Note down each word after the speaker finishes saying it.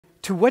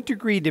to what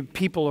degree did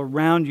people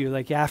around you,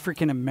 like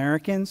African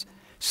Americans,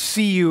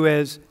 see you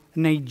as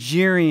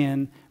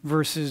Nigerian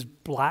versus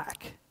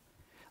black?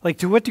 Like,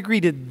 to what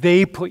degree did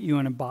they put you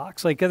in a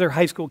box? Like other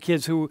high school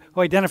kids who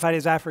identified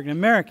as African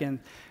American,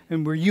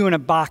 and were you in a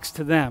box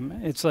to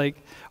them? It's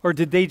like, or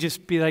did they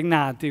just be like,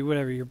 nah, dude,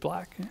 whatever, you're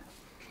black?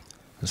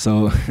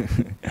 So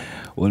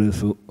what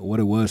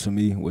it was for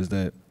me was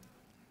that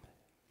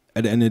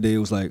at the end of the day, it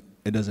was like,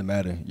 it doesn't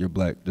matter, you're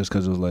black, just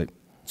because it was like.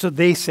 So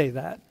they say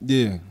that?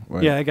 Yeah,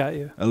 right. Yeah, I got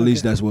you. At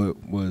least that's what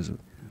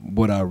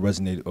I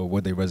resonated, or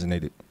what they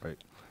resonated, right?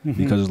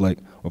 Because it's like,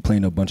 we're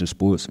playing a bunch of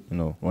sports, you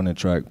know, running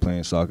track,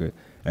 playing soccer.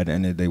 At the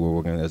end of the day, we're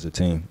working as a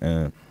team.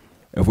 And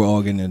if we're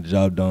all getting the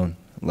job done,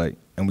 like,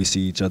 and we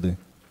see each other,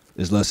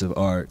 it's less of,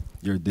 all right,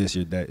 you're this,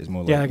 you're that. It's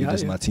more like, you're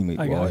just my teammate.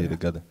 We're all here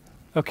together.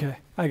 Okay,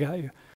 I got you.